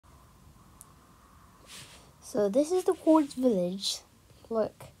So this is the Quartz Village.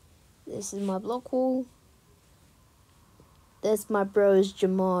 Look, this is my block wall. There's my bros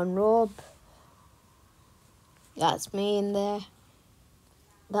Jamal and Rob. That's me in there.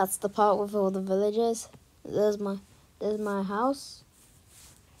 That's the part with all the villagers. There's my house.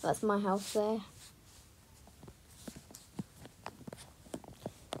 That's my house there.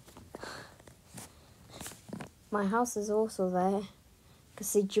 My house is also there. You can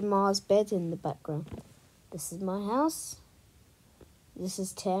see Jamal's bed in the background. This is my house. This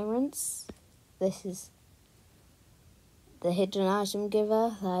is Terrence. This is the hidden item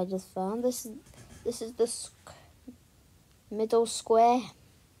giver that I just found. This is the middle square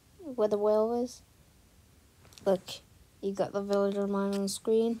where the well is. Look, you got the villager mine on the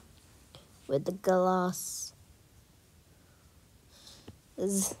screen with the glass.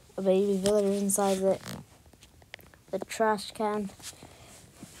 There's a baby villager inside it. The trash can.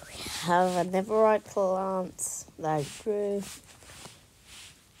 We have a netherite plant that I grew.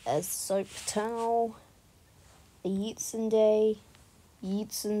 A soap tunnel. A Yeetson day.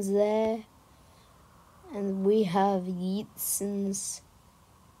 Yeetson's there. And we have Yeetson's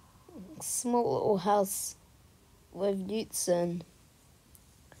small little house with Yeetson.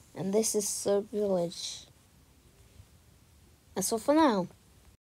 And this is Soap Village. That's all for now.